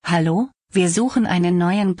Hallo, wir suchen einen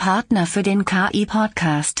neuen Partner für den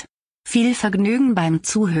KI-Podcast. Viel Vergnügen beim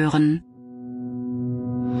Zuhören.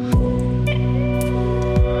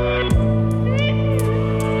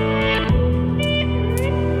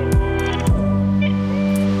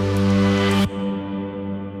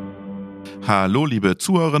 Hallo liebe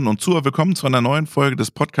Zuhörerinnen und Zuhörer, willkommen zu einer neuen Folge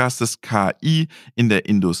des Podcastes KI in der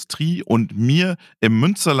Industrie, und mir im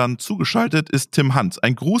Münsterland zugeschaltet ist Tim Hans.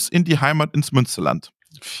 Ein Gruß in die Heimat ins Münsterland.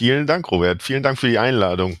 Vielen Dank, Robert. Vielen Dank für die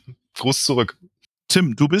Einladung. Gruß zurück.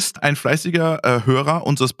 Tim, du bist ein fleißiger Hörer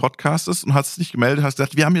unseres Podcastes und hast dich gemeldet, hast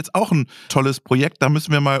gesagt, wir haben jetzt auch ein tolles Projekt, da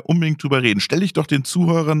müssen wir mal unbedingt drüber reden. Stell dich doch den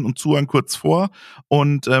Zuhörerinnen und Zuhörern kurz vor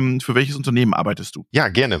und für welches Unternehmen arbeitest du? Ja,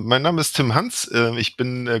 gerne. Mein Name ist Tim Hans. Ich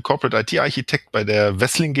bin Corporate IT-Architekt bei der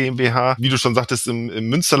Wessling GmbH. Wie du schon sagtest, im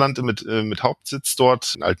Münsterland mit Hauptsitz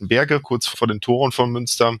dort in Altenberge, kurz vor den Toren von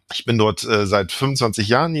Münster. Ich bin dort seit 25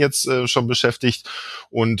 Jahren jetzt schon beschäftigt,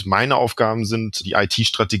 und meine Aufgaben sind, die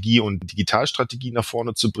IT-Strategie und Digitalstrategie nach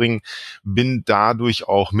vorne zu bringen. Bin dadurch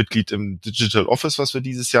auch Mitglied im Digital Office, was wir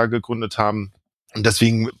dieses Jahr gegründet haben. Und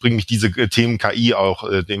deswegen bringen mich diese Themen KI auch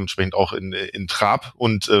dementsprechend auch in Trab,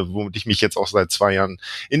 und womit ich mich jetzt auch seit 2 Jahren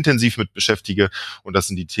intensiv mit beschäftige. Und das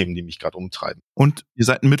sind die Themen, die mich gerade umtreiben. Und ihr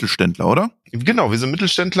seid ein Mittelständler, oder? Genau, wir sind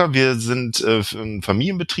Mittelständler. Wir sind ein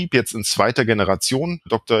Familienbetrieb, jetzt in 2. Generation.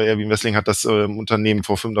 Dr. Erwin Wessling hat das Unternehmen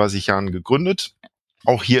vor 35 Jahren gegründet.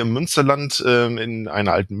 Auch hier im Münsterland in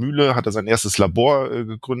einer alten Mühle hat er sein erstes Labor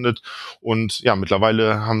gegründet, und ja,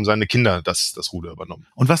 mittlerweile haben seine Kinder das Ruder übernommen.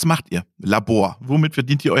 Und was macht ihr? Labor. Womit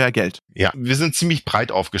verdient ihr euer Geld? Ja, wir sind ziemlich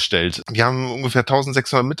breit aufgestellt. Wir haben ungefähr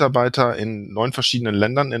 1600 Mitarbeiter in 9 verschiedenen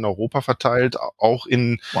Ländern in Europa verteilt. Auch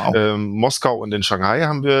in Moskau und in Shanghai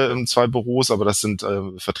haben wir 2 Büros, aber das sind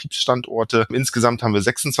Vertriebsstandorte. Insgesamt haben wir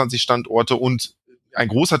 26 Standorte, und ein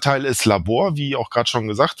großer Teil ist Labor, wie auch gerade schon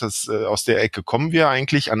gesagt, aus der Ecke kommen wir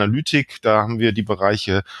eigentlich. Analytik, da haben wir die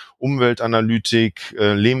Bereiche Umweltanalytik,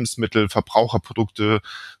 Lebensmittel, Verbraucherprodukte,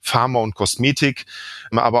 Pharma und Kosmetik,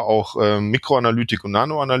 aber auch Mikroanalytik und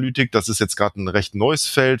Nanoanalytik. Das ist jetzt gerade ein recht neues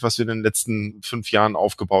Feld, was wir in den letzten 5 Jahren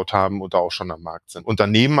aufgebaut haben und da auch schon am Markt sind. Und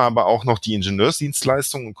daneben aber auch noch die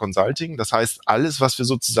Ingenieursdienstleistung und Consulting. Das heißt, alles, was wir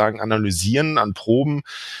sozusagen analysieren an Proben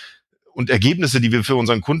und Ergebnisse, die wir für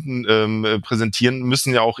unseren Kunden präsentieren,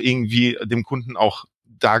 müssen ja auch irgendwie dem Kunden auch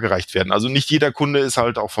dargereicht werden. Also nicht jeder Kunde ist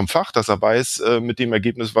halt auch vom Fach, dass er weiß, mit dem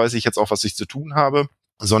Ergebnis weiß ich jetzt auch, was ich zu tun habe,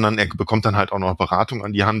 sondern er bekommt dann halt auch noch Beratung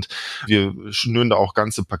an die Hand. Wir schnüren da auch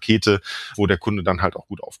ganze Pakete, wo der Kunde dann halt auch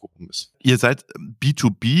gut aufgehoben ist. Ihr seid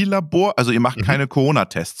B2B-Labor, also ihr macht keine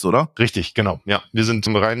Corona-Tests, oder? Richtig, genau. Ja, wir sind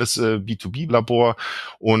ein reines B2B-Labor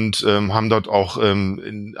und haben dort auch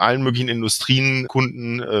in allen möglichen Industrien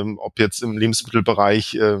Kunden, ob jetzt im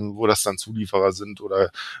Lebensmittelbereich, wo das dann Zulieferer sind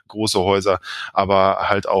oder große Häuser, aber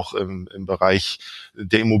halt auch im Bereich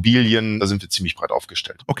der Immobilien, da sind wir ziemlich breit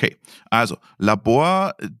aufgestellt. Okay, also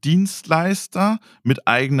Labordienstleister mit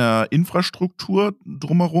eigener Infrastruktur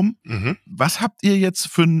drumherum. Was habt ihr jetzt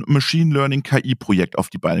für ein Machine Learning KI-Projekt auf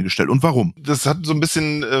die Beine gestellt und warum? Das hat so ein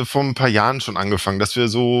bisschen vor ein paar Jahren schon angefangen, dass wir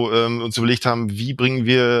so uns überlegt haben, wie bringen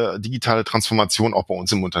wir digitale Transformation auch bei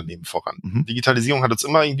uns im Unternehmen voran. Digitalisierung hat uns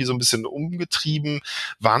immer irgendwie so ein bisschen umgetrieben,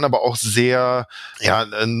 waren aber auch sehr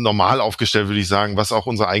normal aufgestellt, würde ich sagen, was auch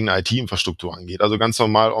unsere eigene IT-Infrastruktur angeht. Also ganz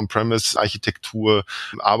normal On-Premise-Architektur,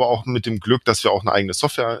 aber auch mit dem Glück, dass wir auch eine eigene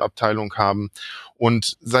Softwareabteilung haben.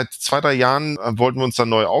 Und seit 2, 3 Jahren wollten wir uns dann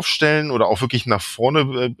neu aufstellen oder auch wirklich nach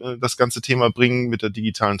vorne das ganze Thema bringen mit der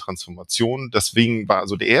digitalen Transformation. Deswegen war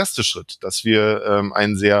also der erste Schritt, dass wir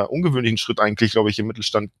einen sehr ungewöhnlichen Schritt eigentlich, glaube ich, im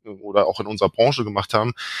Mittelstand oder auch in unserer Branche gemacht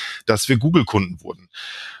haben, dass wir Google-Kunden wurden.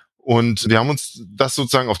 Und wir haben uns das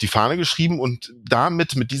sozusagen auf die Fahne geschrieben, und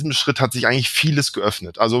mit diesem Schritt hat sich eigentlich vieles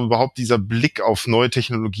geöffnet. Also überhaupt dieser Blick auf neue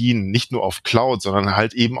Technologien, nicht nur auf Cloud, sondern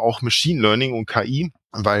halt eben auch Machine Learning und KI,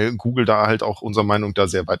 weil Google da halt auch unserer Meinung da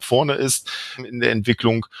sehr weit vorne ist in der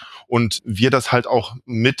Entwicklung, und wir das halt auch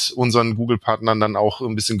mit unseren Google-Partnern dann auch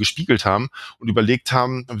ein bisschen gespiegelt haben und überlegt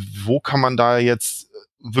haben, wo kann man da jetzt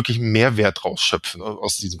wirklich Mehrwert rausschöpfen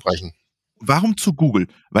aus diesen Bereichen. Warum zu Google?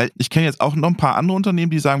 Weil ich kenne jetzt auch noch ein paar andere Unternehmen,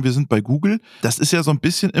 die sagen, wir sind bei Google. Das ist ja so ein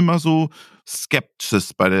bisschen immer so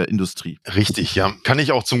Skepsis bei der Industrie. Richtig, ja. Kann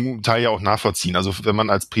ich auch zum Teil ja auch nachvollziehen. Also wenn man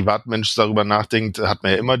als Privatmensch darüber nachdenkt, hat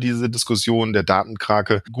man ja immer diese Diskussion der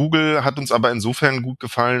Datenkrake. Google hat uns aber insofern gut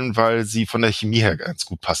gefallen, weil sie von der Chemie her ganz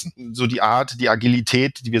gut passen. So die Art, die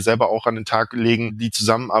Agilität, die wir selber auch an den Tag legen, die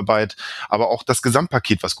Zusammenarbeit, aber auch das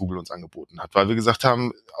Gesamtpaket, was Google uns angeboten hat. Weil wir gesagt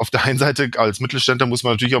haben, auf der einen Seite als Mittelständler muss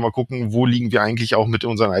man natürlich auch mal gucken, wo liegen wir eigentlich auch mit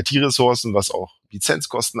unseren IT-Ressourcen, was auch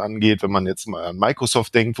Lizenzkosten angeht, wenn man jetzt mal an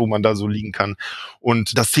Microsoft denkt, wo man da so liegen kann.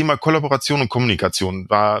 Und das Thema Kollaboration und Kommunikation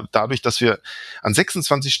war dadurch, dass wir an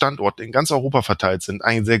 26 Standorten in ganz Europa verteilt sind,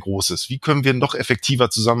 ein sehr großes. Wie können wir noch effektiver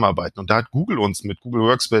zusammenarbeiten? Und da hat Google uns mit Google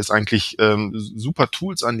Workspace eigentlich super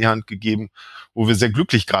Tools an die Hand gegeben, wo wir sehr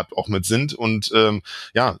glücklich gerade auch mit sind. Und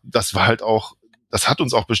das war halt auch, das hat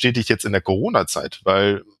uns auch bestätigt jetzt in der Corona-Zeit,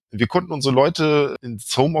 weil wir konnten unsere Leute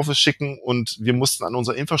ins Homeoffice schicken und wir mussten an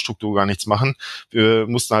unserer Infrastruktur gar nichts machen. Wir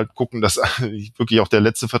mussten halt gucken, dass wirklich auch der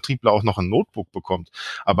letzte Vertriebler auch noch ein Notebook bekommt.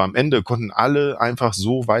 Aber am Ende konnten alle einfach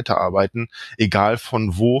so weiterarbeiten, egal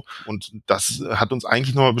von wo. Und das hat uns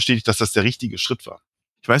eigentlich nochmal bestätigt, dass das der richtige Schritt war.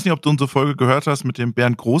 Ich weiß nicht, ob du unsere Folge gehört hast mit dem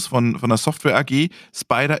Bernd Groß von der Software AG,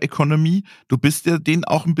 Spider Economy. Du bist ja denen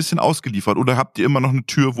auch ein bisschen ausgeliefert oder habt ihr immer noch eine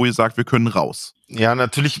Tür, wo ihr sagt, wir können raus? Ja,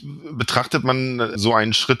 natürlich betrachtet man so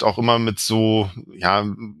einen Schritt auch immer mit so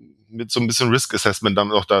ein bisschen Risk Assessment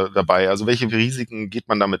dann auch dabei. Also welche Risiken geht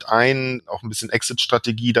man damit ein? Auch ein bisschen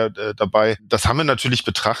Exit-Strategie dabei. Das haben wir natürlich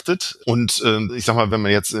betrachtet. Und ich sag mal, wenn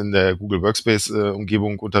man jetzt in der Google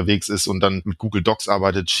Workspace-Umgebung unterwegs ist und dann mit Google Docs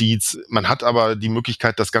arbeitet, Sheets, man hat aber die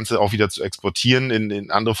Möglichkeit, das Ganze auch wieder zu exportieren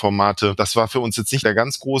in andere Formate. Das war für uns jetzt nicht der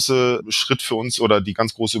ganz große Schritt für uns oder die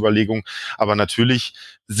ganz große Überlegung. Aber natürlich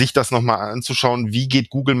sich das nochmal anzuschauen, wie geht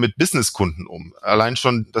Google mit Businesskunden um? Allein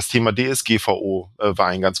schon das Thema DSGVO war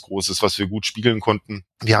ein ganz großes, was wir gut spiegeln konnten.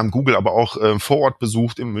 Wir haben Google aber auch vor Ort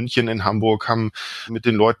besucht, in München, in Hamburg, haben mit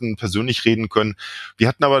den Leuten persönlich reden können. Wir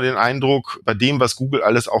hatten aber den Eindruck, bei dem, was Google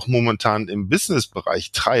alles auch momentan im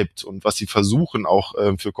Businessbereich treibt und was sie versuchen auch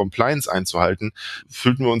für Compliance einzuhalten,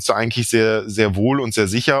 fühlten wir uns da eigentlich sehr, sehr wohl und sehr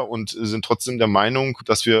sicher und sind trotzdem der Meinung,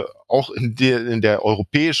 dass wir auch in der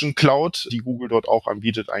europäischen Cloud, die Google dort auch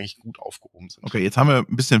anbietet, eigentlich gut aufgehoben sind. Okay, jetzt haben wir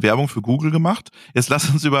ein bisschen Werbung für Google gemacht. Jetzt lass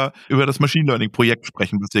uns über das Machine Learning Projekt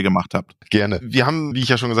sprechen, was ihr gemacht habt. Gerne. Wir haben, wie ich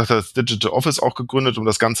ja schon gesagt habe, das Digital Office auch gegründet, um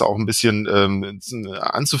das Ganze auch ein bisschen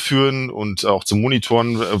anzuführen und auch zu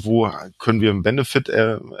monitoren, wo können wir einen Benefit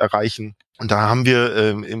erreichen. Und da haben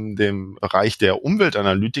wir in dem Bereich der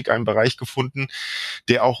Umweltanalytik einen Bereich gefunden,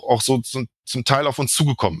 der auch so zum Teil auf uns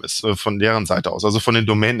zugekommen ist, von deren Seite aus, also von den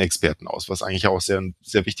Domain-Experten aus, was eigentlich auch ein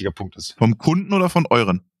sehr wichtiger Punkt ist. Vom Kunden oder von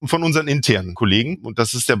euren? Von unseren internen Kollegen. Und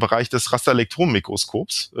das ist der Bereich des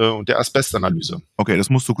Rasterelektronenmikroskops und der Asbestanalyse. Okay, das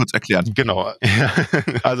musst du kurz erklären. Genau.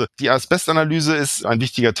 Also die Asbestanalyse ist ein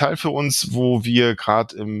wichtiger Teil für uns, wo wir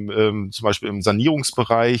gerade zum Beispiel im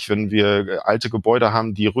Sanierungsbereich, wenn wir alte Gebäude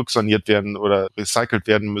haben, die rücksaniert werden oder recycelt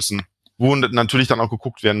werden müssen, wo natürlich dann auch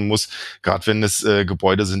geguckt werden muss, gerade wenn es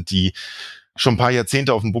Gebäude sind, die schon ein paar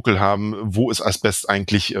Jahrzehnte auf dem Buckel haben, wo ist Asbest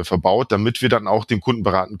eigentlich verbaut, damit wir dann auch den Kunden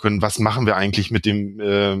beraten können, was machen wir eigentlich mit dem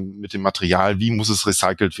Material, wie muss es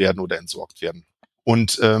recycelt werden oder entsorgt werden.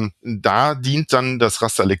 Und da dient dann das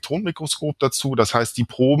Rasterelektronenmikroskop dazu. Das heißt, die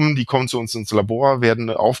Proben, die kommen zu uns ins Labor, werden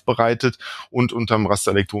aufbereitet und unterm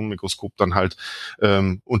Rasterelektronenmikroskop dann halt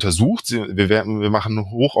untersucht. Wir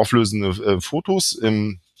machen hochauflösende Fotos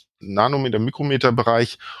im Nanometer,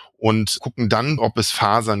 Mikrometerbereich und gucken dann, ob es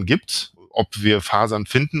Fasern gibt, ob wir Fasern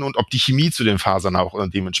finden und ob die Chemie zu den Fasern auch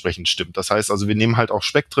dementsprechend stimmt. Das heißt also, wir nehmen halt auch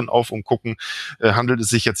Spektren auf und gucken, handelt es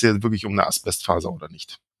sich jetzt hier wirklich um eine Asbestfaser oder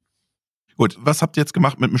nicht. Gut, was habt ihr jetzt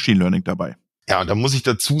gemacht mit Machine Learning dabei? Ja, da muss ich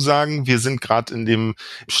dazu sagen, wir sind gerade in dem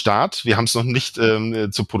Start. Wir haben es noch nicht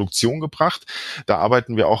zur Produktion gebracht. Da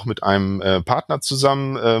arbeiten wir auch mit einem Partner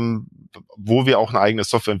zusammen, wo wir auch eine eigene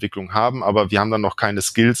Softwareentwicklung haben, aber wir haben dann noch keine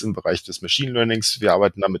Skills im Bereich des Machine Learnings. Wir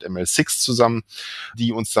arbeiten da mit ML6 zusammen,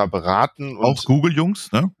 die uns da beraten. Und auch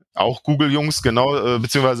Google-Jungs, ne? Auch Google-Jungs, genau,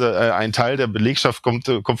 beziehungsweise ein Teil der Belegschaft kommt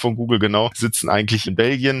von Google, genau, sitzen eigentlich in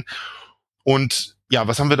Belgien. Und ja,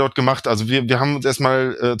 was haben wir dort gemacht? Also wir haben uns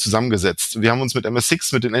erstmal zusammengesetzt. Wir haben uns mit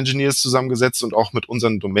MS6, mit den Engineers zusammengesetzt und auch mit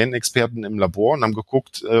unseren Domain-Experten im Labor und haben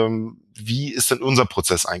geguckt, wie ist denn unser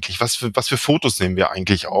Prozess eigentlich? Was für Fotos nehmen wir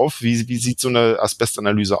eigentlich auf? Wie sieht so eine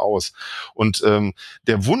Asbestanalyse aus? Und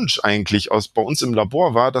der Wunsch eigentlich bei uns im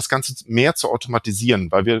Labor war, das Ganze mehr zu automatisieren,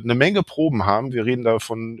 weil wir eine Menge Proben haben. Wir reden da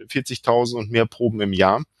von 40.000 und mehr Proben im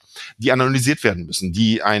Jahr, die analysiert werden müssen,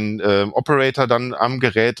 die ein Operator dann am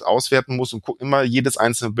Gerät auswerten muss und immer jedes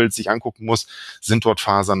einzelne Bild sich angucken muss, sind dort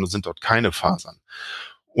Fasern oder sind dort keine Fasern.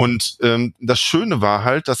 Und das Schöne war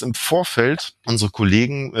halt, dass im Vorfeld unsere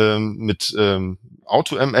Kollegen mit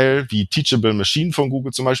AutoML wie Teachable Machine von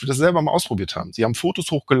Google zum Beispiel das selber mal ausprobiert haben. Sie haben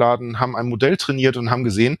Fotos hochgeladen, haben ein Modell trainiert und haben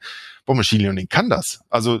gesehen, Machine Learning kann das.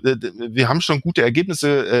 Also wir haben schon gute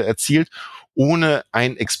Ergebnisse erzielt, ohne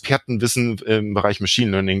ein Expertenwissen im Bereich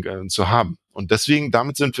Machine Learning zu haben. Und deswegen,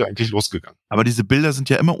 damit sind wir eigentlich losgegangen. Aber diese Bilder sind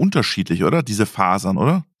ja immer unterschiedlich, oder? Diese Fasern,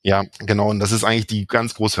 oder? Ja, genau. Und das ist eigentlich die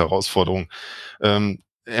ganz große Herausforderung.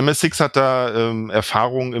 MSX hat da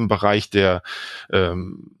Erfahrung im Bereich der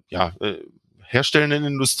herstellenden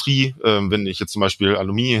Industrie, wenn ich jetzt zum Beispiel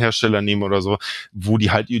Aluminiumhersteller nehme oder so, wo die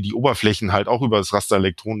halt die Oberflächen halt auch über das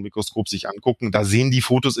Rasterelektronenmikroskop sich angucken, da sehen die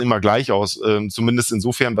Fotos immer gleich aus, zumindest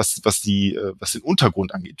insofern, was den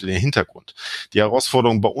Untergrund angeht, den Hintergrund. Die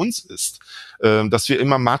Herausforderung bei uns ist, dass wir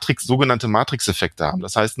immer sogenannte Matrix-Effekte haben.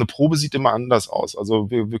 Das heißt, eine Probe sieht immer anders aus. Also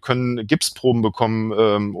wir können Gipsproben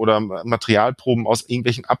bekommen oder Materialproben aus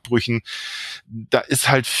irgendwelchen Abbrüchen. Da ist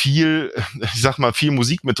halt viel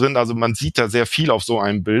Musik mit drin. Also man sieht da sehr viel auf so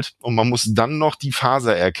einem Bild und man muss dann noch die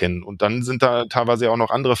Faser erkennen. Und dann sind da teilweise auch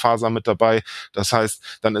noch andere Fasern mit dabei. Das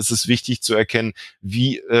heißt, dann ist es wichtig zu erkennen,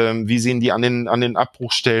 wie sehen die an den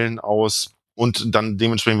Abbruchstellen aus. Und dann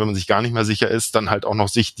dementsprechend, wenn man sich gar nicht mehr sicher ist, dann halt auch noch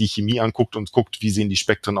sich die Chemie anguckt und guckt, wie sehen die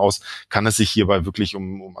Spektren aus. Kann es sich hierbei wirklich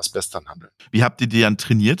um Asbest dann handeln? Wie habt ihr die dann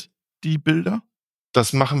trainiert, die Bilder?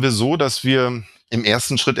 Das machen wir so, dass wir im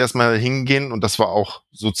ersten Schritt erstmal hingehen, und das war auch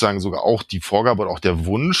sozusagen sogar auch die Vorgabe oder auch der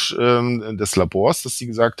Wunsch des Labors, dass sie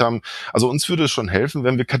gesagt haben, also uns würde es schon helfen,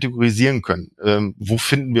 wenn wir kategorisieren können. Wo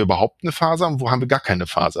finden wir überhaupt eine Faser und wo haben wir gar keine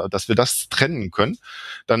Faser? Dass wir das trennen können,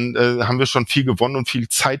 dann haben wir schon viel gewonnen und viel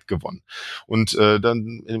Zeit gewonnen. Und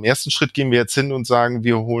dann im ersten Schritt gehen wir jetzt hin und sagen,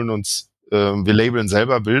 wir labeln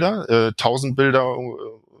selber Bilder, 1000 Bilder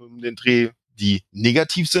um den Dreh, die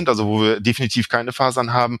negativ sind, also wo wir definitiv keine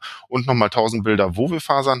Fasern haben, und nochmal 1000 Bilder, wo wir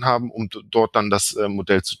Fasern haben, um dort dann das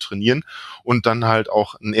Modell zu trainieren und dann halt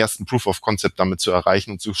auch einen ersten Proof of Concept damit zu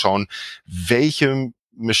erreichen und zu schauen, welche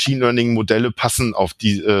Machine Learning Modelle passen auf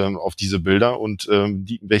diese Bilder und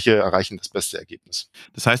welche erreichen das beste Ergebnis.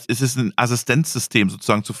 Das heißt, es ist ein Assistenzsystem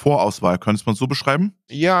sozusagen zur Vorauswahl. Könnte man es so beschreiben?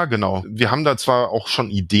 Ja, genau. Wir haben da zwar auch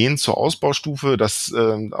schon Ideen zur Ausbaustufe, dass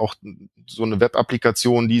auch so eine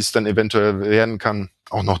Web-Applikation, die es dann eventuell werden kann,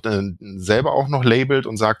 auch noch selber auch noch labelt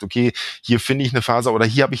und sagt, okay, hier finde ich eine Faser oder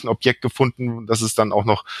hier habe ich ein Objekt gefunden, das ist dann auch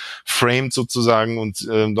noch framed sozusagen und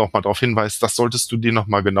noch mal darauf hinweist, das solltest du dir noch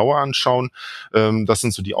mal genauer anschauen. Das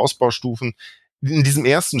sind so die Ausbaustufen. In diesem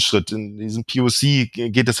ersten Schritt, in diesem POC,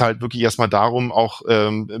 geht es halt wirklich erstmal darum, auch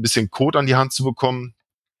ein bisschen Code an die Hand zu bekommen.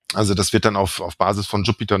 Also das wird dann auf Basis von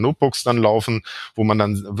Jupyter Notebooks dann laufen, wo man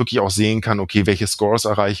dann wirklich auch sehen kann, okay, welche Scores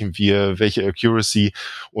erreichen wir, welche Accuracy,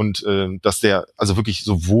 und dass also wirklich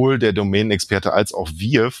sowohl der Domänenexperte als auch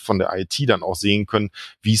wir von der IT dann auch sehen können,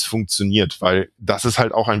 wie es funktioniert, weil das ist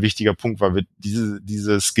halt auch ein wichtiger Punkt, weil wir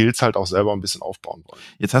diese Skills halt auch selber ein bisschen aufbauen wollen.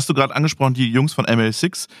 Jetzt hast du gerade angesprochen, die Jungs von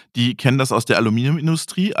ML6, die kennen das aus der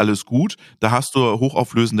Aluminiumindustrie, alles gut. Da hast du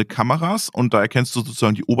hochauflösende Kameras und da erkennst du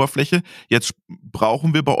sozusagen die Oberfläche. Jetzt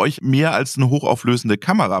brauchen wir bei euch mehr als eine hochauflösende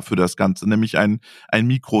Kamera für das Ganze, nämlich ein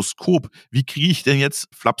Mikroskop. Wie kriege ich denn jetzt,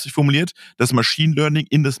 flapsig formuliert, das Machine Learning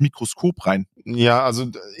in das Mikroskop rein? Ja, also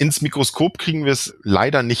ins Mikroskop kriegen wir es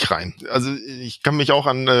leider nicht rein. Also ich kann mich auch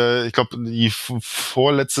an, ich glaube, die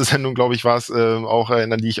vorletzte Sendung, glaube ich, war es, auch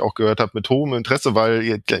erinnern, die ich auch gehört habe, mit hohem Interesse,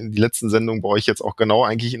 weil die letzten Sendungen bei euch jetzt auch genau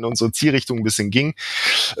eigentlich in unsere Zielrichtung ein bisschen ging.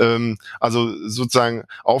 Also sozusagen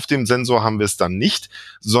auf dem Sensor haben wir es dann nicht,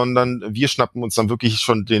 sondern wir schnappen uns dann wirklich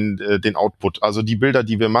schon den Output. Also die Bilder,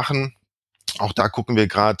 die wir machen, auch da gucken wir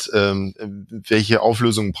gerade, welche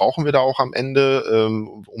Auflösungen brauchen wir da auch am Ende,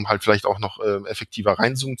 um halt vielleicht auch noch effektiver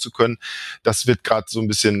reinzoomen zu können. Das wird gerade so ein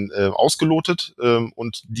bisschen ausgelotet,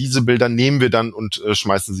 und diese Bilder nehmen wir dann und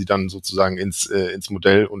schmeißen sie dann sozusagen ins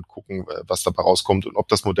Modell und gucken, was dabei rauskommt und ob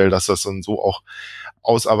das Modell das dann so auch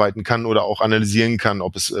ausarbeiten kann oder auch analysieren kann,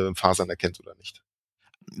 ob es Fasern erkennt oder nicht.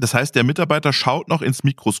 Das heißt, der Mitarbeiter schaut noch ins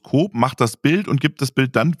Mikroskop, macht das Bild und gibt das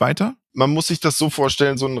Bild dann weiter? Man muss sich das so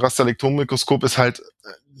vorstellen, so ein Rasterelektronenmikroskop ist halt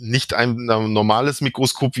nicht ein normales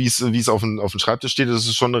Mikroskop, wie es auf dem Schreibtisch steht. Das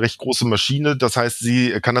ist schon eine recht große Maschine. Das heißt, sie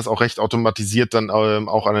kann das auch recht automatisiert dann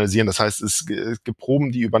auch analysieren. Das heißt, es gibt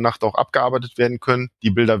Proben, die über Nacht auch abgearbeitet werden können. Die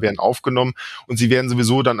Bilder werden aufgenommen und sie werden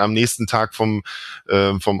sowieso dann am nächsten Tag vom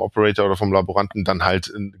Operator oder vom Laboranten dann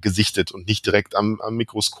halt gesichtet und nicht direkt am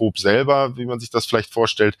Mikroskop selber, wie man sich das vielleicht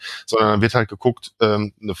vorstellt, sondern dann wird halt geguckt,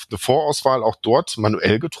 eine Vorauswahl auch dort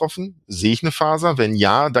manuell getroffen. Sehe ich eine Faser? Wenn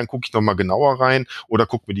ja, dann gucke ich nochmal genauer rein oder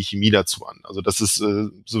gucke mir die Chemie dazu an. Also das ist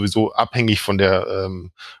sowieso abhängig von der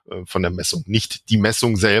Messung. Nicht die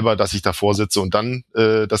Messung selber, dass ich davor sitze und dann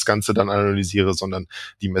das Ganze dann analysiere, sondern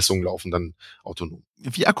die Messungen laufen dann autonom.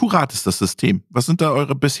 Wie akkurat ist das System? Was sind da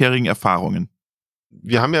eure bisherigen Erfahrungen?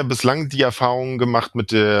 Wir haben ja bislang die Erfahrungen gemacht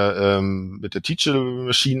mit der Teachable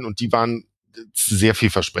Machine und die waren sehr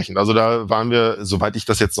vielversprechend. Also da waren wir, soweit ich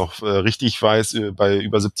das jetzt noch richtig weiß, bei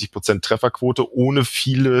über 70% Trefferquote, ohne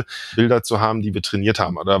viele Bilder zu haben, die wir trainiert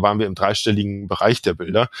haben. Also da waren wir im dreistelligen Bereich der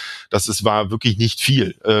Bilder. War wirklich nicht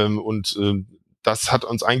viel. Das hat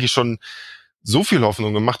uns eigentlich schon so viel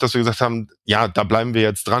Hoffnung gemacht, dass wir gesagt haben, ja, da bleiben wir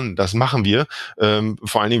jetzt dran, das machen wir.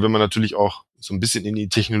 Vor allen Dingen, wenn man natürlich auch so ein bisschen in die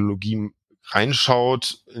Technologie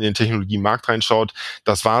reinschaut, in den Technologiemarkt reinschaut.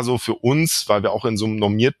 Das war so für uns, weil wir auch in so einem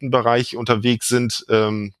normierten Bereich unterwegs sind,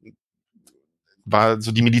 war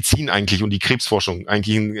so die Medizin eigentlich und die Krebsforschung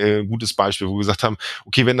eigentlich ein gutes Beispiel, wo wir gesagt haben,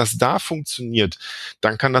 okay, wenn das da funktioniert,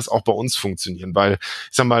 dann kann das auch bei uns funktionieren, weil, ich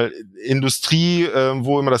sag mal, Industrie,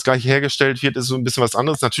 wo immer das Gleiche hergestellt wird, ist so ein bisschen was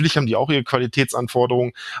anderes. Natürlich haben die auch ihre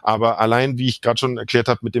Qualitätsanforderungen, aber allein, wie ich gerade schon erklärt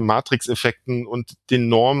habe, mit den Matrix-Effekten und den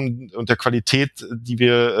Normen und der Qualität, die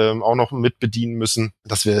wir auch noch mit bedienen müssen,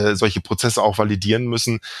 dass wir solche Prozesse auch validieren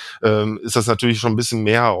müssen, ist das natürlich schon ein bisschen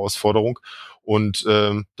mehr Herausforderung. Und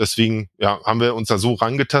deswegen haben wir uns da so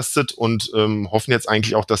rangetastet und hoffen jetzt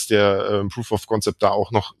eigentlich auch, dass der Proof of Concept da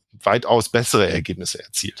auch noch weitaus bessere Ergebnisse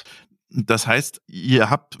erzielt. Das heißt,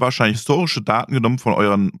 ihr habt wahrscheinlich historische Daten genommen von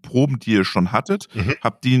euren Proben, die ihr schon hattet,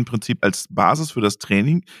 habt die im Prinzip als Basis für das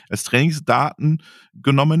Training, als Trainingsdaten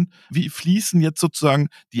genommen. Wie fließen jetzt sozusagen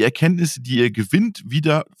die Erkenntnisse, die ihr gewinnt,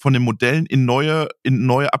 wieder von den Modellen in neue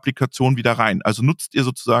Applikationen wieder rein? Also nutzt ihr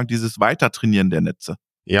sozusagen dieses Weitertrainieren der Netze?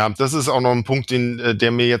 Ja, das ist auch noch ein Punkt,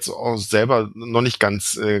 der mir jetzt auch selber noch nicht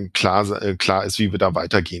ganz klar ist, wie wir da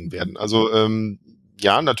weitergehen werden. Also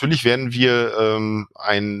natürlich werden wir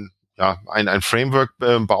ein Framework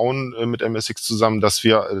bauen mit MSX zusammen, dass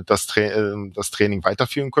wir das Training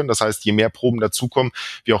weiterführen können. Das heißt, je mehr Proben dazukommen,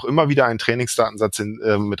 wir auch immer wieder einen Trainingsdatensatz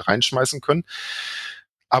mit reinschmeißen können.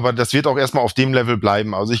 Aber das wird auch erstmal auf dem Level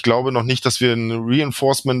bleiben. Also ich glaube noch nicht, dass wir ein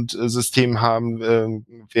Reinforcement-System haben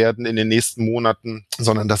werden in den nächsten Monaten,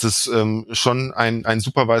 sondern dass es schon ein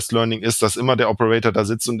Supervised Learning ist, dass immer der Operator da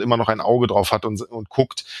sitzt und immer noch ein Auge drauf hat und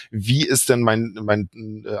guckt, wie ist denn mein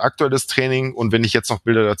aktuelles Training, und wenn ich jetzt noch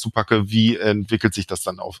Bilder dazu packe, wie entwickelt sich das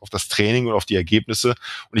dann auf das Training und auf die Ergebnisse.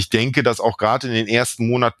 Und ich denke, dass auch gerade in den ersten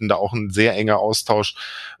Monaten da auch ein sehr enger Austausch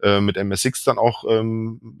mit MSX dann auch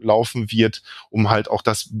laufen wird, um halt auch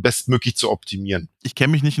das bestmöglich zu optimieren. Ich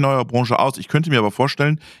kenne mich nicht in eurer Branche aus. Ich könnte mir aber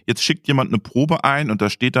vorstellen, jetzt schickt jemand eine Probe ein und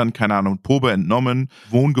da steht dann, keine Ahnung, Probe entnommen,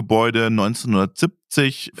 Wohngebäude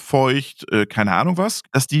 1970, feucht, keine Ahnung was,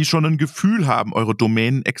 dass die schon ein Gefühl haben, eure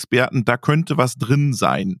Domänenexperten, da könnte was drin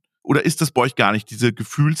sein. Oder ist das bei euch gar nicht, diese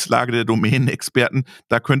Gefühlslage der Domänenexperten,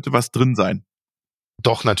 da könnte was drin sein?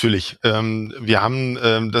 Doch, natürlich. Wir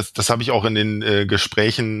haben, das habe ich auch in den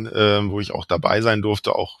Gesprächen, wo ich auch dabei sein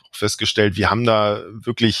durfte, auch festgestellt, wir haben da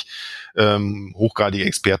wirklich hochgradige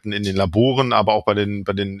Experten in den Laboren, aber auch bei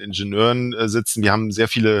den Ingenieuren sitzen. Wir haben sehr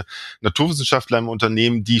viele Naturwissenschaftler im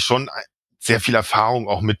Unternehmen, die schon sehr viel Erfahrung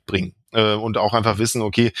auch mitbringen. Und auch einfach wissen,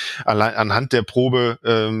 okay, allein anhand der Probe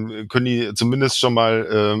können die zumindest schon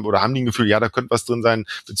mal oder haben die ein Gefühl, ja, da könnte was drin sein,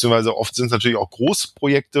 beziehungsweise oft sind es natürlich auch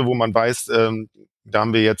Großprojekte, wo man weiß, da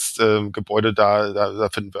haben wir jetzt Gebäude, da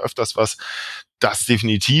finden wir öfters was. Das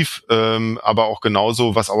definitiv, aber auch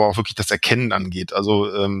genauso, was aber auch wirklich das Erkennen angeht.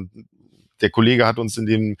 Also der Kollege hat uns in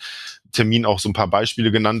dem Termin auch so ein paar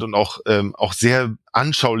Beispiele genannt und auch sehr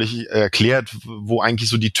anschaulich erklärt, wo eigentlich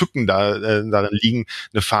so die Tücken darin liegen,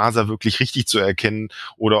 eine Faser wirklich richtig zu erkennen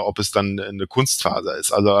oder ob es dann eine Kunstfaser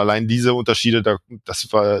ist. Also allein diese Unterschiede, da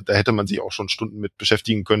hätte man sich auch schon Stunden mit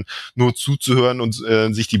beschäftigen können, nur zuzuhören und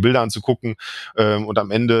sich die Bilder anzugucken und am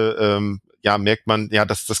Ende merkt man,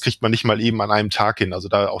 das kriegt man nicht mal eben an einem Tag hin. Also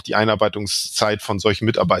da auch die Einarbeitungszeit von solchen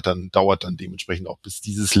Mitarbeitern dauert dann dementsprechend auch, bis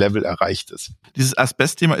dieses Level erreicht ist. Dieses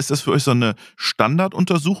Asbestthema, ist das für euch so eine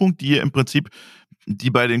Standarduntersuchung, die ihr im Prinzip, die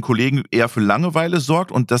bei den Kollegen eher für Langeweile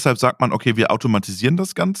sorgt und deshalb sagt man, okay, wir automatisieren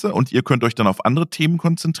das Ganze und ihr könnt euch dann auf andere Themen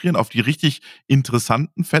konzentrieren, auf die richtig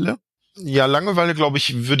interessanten Fälle? Ja, Langeweile, glaube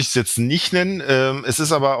ich, würde ich es jetzt nicht nennen. Es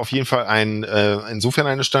ist aber auf jeden Fall insofern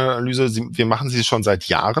eine Standardanalyse. Wir machen sie schon seit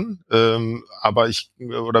Jahren, aber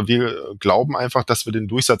wir glauben einfach, dass wir den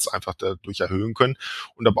Durchsatz einfach dadurch erhöhen können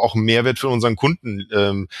und aber auch einen Mehrwert für unseren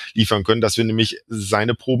Kunden liefern können, dass wir nämlich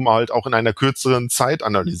seine Proben halt auch in einer kürzeren Zeit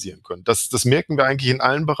analysieren können. Das merken wir eigentlich in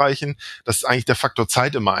allen Bereichen, dass eigentlich der Faktor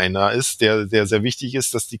Zeit immer einer ist, der sehr wichtig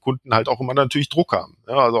ist, dass die Kunden halt auch immer natürlich Druck haben.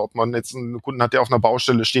 Ja, also ob man jetzt einen Kunden hat, der auf einer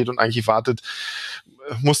Baustelle steht und eigentlich wartet,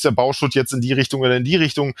 muss der Bauschutt jetzt in die Richtung oder in die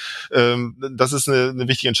Richtung. Das ist eine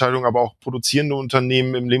wichtige Entscheidung, aber auch produzierende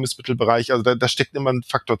Unternehmen im Lebensmittelbereich, also da steckt immer ein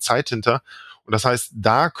Faktor Zeit hinter. Und das heißt,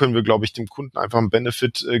 da können wir, glaube ich, dem Kunden einfach einen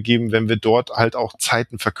Benefit geben, wenn wir dort halt auch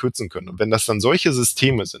Zeiten verkürzen können. Und wenn das dann solche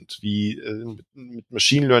Systeme sind, wie mit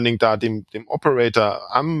Machine Learning da dem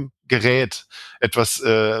Operator am Gerät etwas,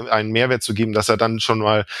 einen Mehrwert zu geben, dass er dann schon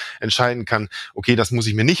mal entscheiden kann, okay, das muss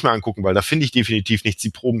ich mir nicht mehr angucken, weil da finde ich definitiv nichts, die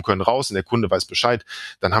Proben können raus und der Kunde weiß Bescheid,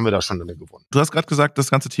 dann haben wir da schon gewonnen. Du hast gerade gesagt, das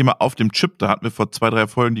ganze Thema auf dem Chip, da hatten wir vor 2, 3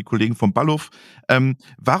 Folgen die Kollegen vom Ballhof.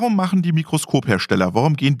 Warum machen die Mikroskophersteller,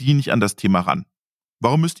 warum gehen die nicht an das Thema ran?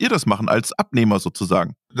 Warum müsst ihr das machen als Abnehmer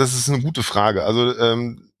sozusagen? Das ist eine gute Frage. Also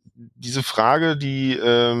diese Frage, die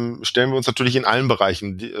stellen wir uns natürlich in allen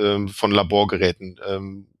Bereichen von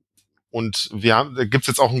Laborgeräten. Und da gibt's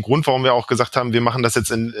jetzt auch einen Grund, warum wir auch gesagt haben, wir machen das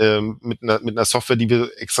jetzt mit einer Software, die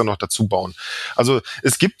wir extra noch dazu bauen. Also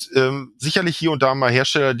es gibt sicherlich hier und da mal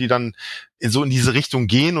Hersteller, die dann so in diese Richtung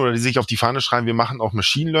gehen oder die sich auf die Fahne schreiben, wir machen auch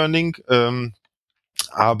Machine Learning.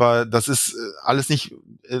 Aber das ist alles nicht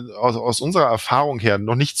aus unserer Erfahrung her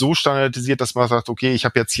noch nicht so standardisiert, dass man sagt, okay, ich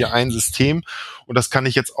habe jetzt hier ein System und das kann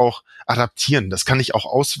ich jetzt auch adaptieren, das kann ich auch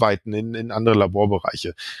ausweiten in andere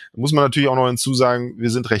Laborbereiche. Da muss man natürlich auch noch hinzusagen, wir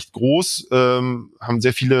sind recht groß, haben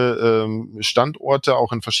sehr viele Standorte,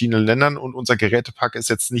 auch in verschiedenen Ländern und unser Gerätepark ist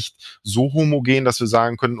jetzt nicht so homogen, dass wir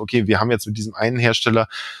sagen können, okay, wir haben jetzt mit diesem einen Hersteller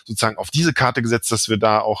sozusagen auf diese Karte gesetzt, dass wir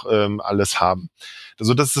da auch alles haben.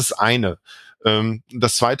 Also das ist das eine.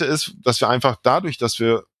 Das zweite ist, dass wir einfach dadurch, dass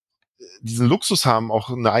wir diesen Luxus haben,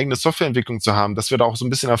 auch eine eigene Softwareentwicklung zu haben, dass wir da auch so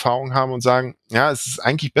ein bisschen Erfahrung haben und sagen, ja, es ist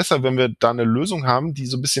eigentlich besser, wenn wir da eine Lösung haben, die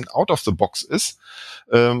so ein bisschen out of the box ist,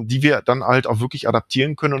 die wir dann halt auch wirklich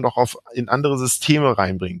adaptieren können und auch in andere Systeme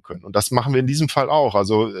reinbringen können. Und das machen wir in diesem Fall auch.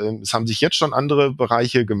 Also es haben sich jetzt schon andere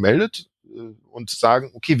Bereiche gemeldet und sagen,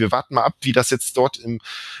 okay, wir warten mal ab, wie das jetzt dort im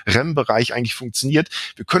REM-Bereich eigentlich funktioniert.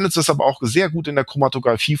 Wir können uns das aber auch sehr gut in der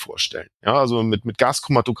Chromatographie vorstellen. Ja, also mit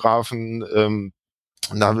Gaschromatographen,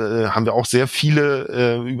 da haben wir auch sehr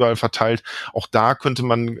viele überall verteilt. Auch da könnte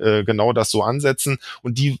man genau das so ansetzen.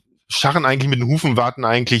 Und die scharren eigentlich mit den Hufen, warten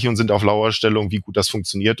eigentlich und sind auf Lauerstellung, wie gut das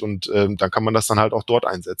funktioniert. Und da kann man das dann halt auch dort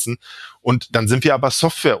einsetzen. Und dann sind wir aber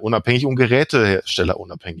softwareunabhängig und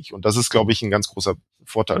geräteherstellerunabhängig. Und das ist, glaube ich, ein ganz großer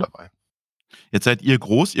Vorteil dabei. Jetzt seid ihr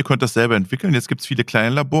groß, ihr könnt das selber entwickeln. Jetzt gibt es viele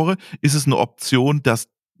kleine Labore. Ist es eine Option, das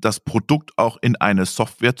Produkt auch in eine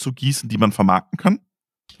Software zu gießen, die man vermarkten kann?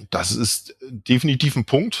 Das ist definitiv ein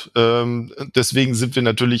Punkt. Deswegen sind wir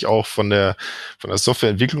natürlich auch von der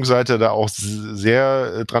Softwareentwicklungsseite da auch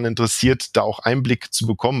sehr dran interessiert, da auch Einblick zu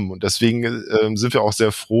bekommen. Und deswegen sind wir auch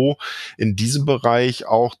sehr froh, in diesem Bereich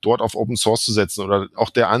auch dort auf Open Source zu setzen. Oder auch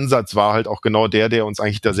der Ansatz war halt auch genau der uns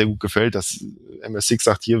eigentlich da sehr gut gefällt, dass MS6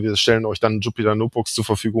 sagt, hier, wir stellen euch dann Jupyter Notebooks zur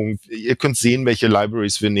Verfügung. Ihr könnt sehen, welche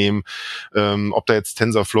Libraries wir nehmen, ob da jetzt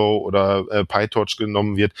TensorFlow oder PyTorch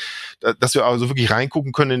genommen wird, dass wir also wirklich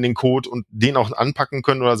reingucken können in den Code und den auch anpacken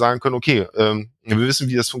können oder sagen können, okay, wir wissen,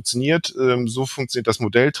 wie das funktioniert, so funktioniert das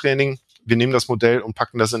Modelltraining, wir nehmen das Modell und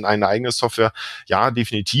packen das in eine eigene Software. Ja,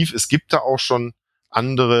 definitiv. Es gibt da auch schon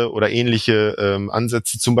andere oder ähnliche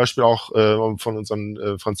Ansätze, zum Beispiel auch von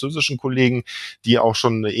unseren französischen Kollegen, die auch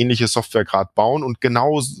schon eine ähnliche Software gerade bauen und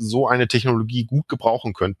genau so eine Technologie gut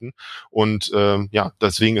gebrauchen könnten. Und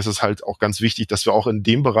deswegen ist es halt auch ganz wichtig, dass wir auch in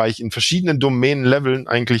dem Bereich in verschiedenen Domänenleveln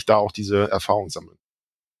eigentlich da auch diese Erfahrung sammeln.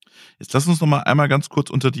 Jetzt lass uns noch mal einmal ganz kurz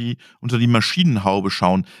unter die Maschinenhaube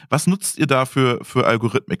schauen. Was nutzt ihr da für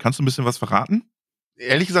Algorithmik? Kannst du ein bisschen was verraten?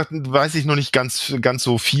 Ehrlich gesagt weiß ich noch nicht ganz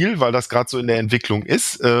so viel, weil das gerade so in der Entwicklung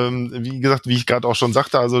ist. Wie gesagt, wie ich gerade auch schon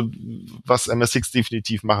sagte, also was MS6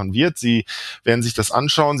 definitiv machen wird, sie werden sich das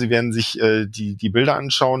anschauen, sie werden sich die Bilder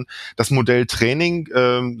anschauen. Das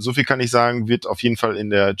Modelltraining, so viel kann ich sagen, wird auf jeden Fall in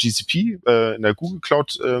der GCP, in der Google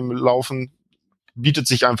Cloud laufen. Bietet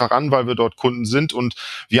sich einfach an, weil wir dort Kunden sind und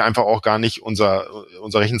wir einfach auch gar nicht unser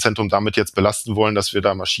Rechenzentrum damit jetzt belasten wollen, dass wir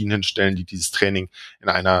da Maschinen hinstellen, die dieses Training in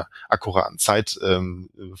einer akkuraten Zeit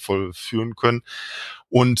vollführen können.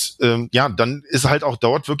 Und dann ist halt auch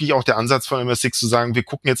dort wirklich auch der Ansatz von MS6 zu sagen, wir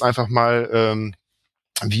gucken jetzt einfach mal,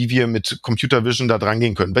 wie wir mit Computer Vision da dran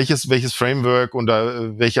gehen können. Welches Framework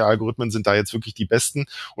oder welche Algorithmen sind da jetzt wirklich die besten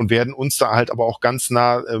und werden uns da halt aber auch ganz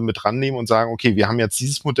nah mit rannehmen und sagen, okay, wir haben jetzt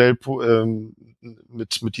dieses Modell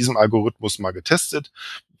mit diesem Algorithmus mal getestet.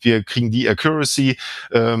 Wir kriegen die Accuracy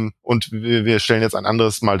und wir stellen jetzt ein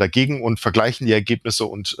anderes Mal dagegen und vergleichen die Ergebnisse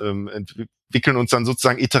und entwickeln uns dann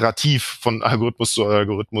sozusagen iterativ von Algorithmus zu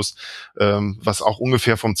Algorithmus, was auch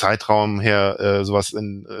ungefähr vom Zeitraum her sowas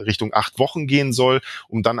in Richtung 8 Wochen gehen soll,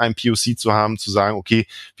 um dann ein POC zu haben, zu sagen, okay,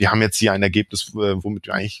 wir haben jetzt hier ein Ergebnis, womit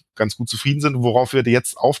wir eigentlich ganz gut zufrieden sind, worauf wir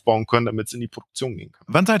jetzt aufbauen können, damit es in die Produktion gehen kann.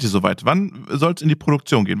 Wann seid ihr soweit? Wann soll es in die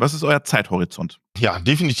Produktion gehen? Was ist euer Zeithorizont? Ja,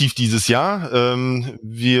 definitiv dieses Jahr.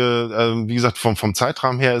 Wie gesagt, vom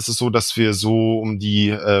Zeitrahmen her ist es so, dass wir so um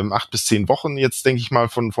die 8 bis 10 Wochen jetzt, denke ich mal,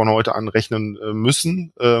 von heute an rechnen führen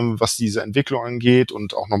müssen, was diese Entwicklung angeht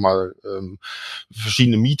und auch nochmal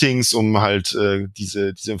verschiedene Meetings, um halt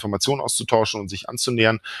diese Informationen auszutauschen und sich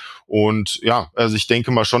anzunähern. Und ja, also ich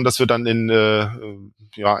denke mal schon, dass wir dann in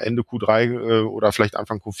Ende Q3 oder vielleicht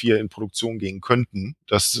Anfang Q4 in Produktion gehen könnten.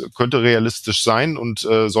 Das könnte realistisch sein und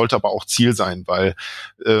sollte aber auch Ziel sein, weil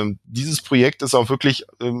dieses Projekt ist auch wirklich,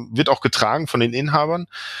 wird auch getragen von den Inhabern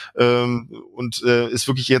und ist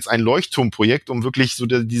wirklich jetzt ein Leuchtturmprojekt, um wirklich so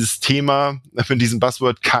dieses Thema mit diesem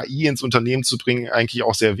Buzzword KI ins Unternehmen zu bringen, eigentlich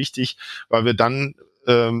auch sehr wichtig, weil wir dann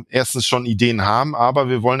erstens schon Ideen haben, aber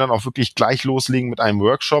wir wollen dann auch wirklich gleich loslegen mit einem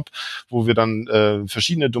Workshop, wo wir dann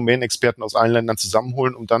verschiedene Domain-Experten aus allen Ländern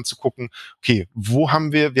zusammenholen, um dann zu gucken, okay, wir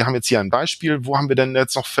haben jetzt hier ein Beispiel, wo haben wir denn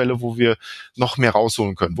jetzt noch Fälle, wo wir noch mehr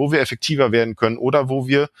rausholen können, wo wir effektiver werden können oder wo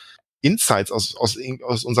wir Insights aus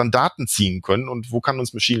unseren Daten ziehen können und wo kann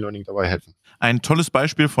uns Machine Learning dabei helfen. Ein tolles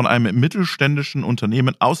Beispiel von einem mittelständischen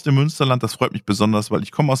Unternehmen aus dem Münsterland. Das freut mich besonders, weil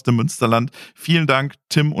ich komme aus dem Münsterland. Vielen Dank,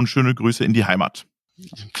 Tim, und schöne Grüße in die Heimat.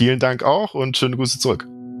 Vielen Dank auch und schöne Grüße zurück.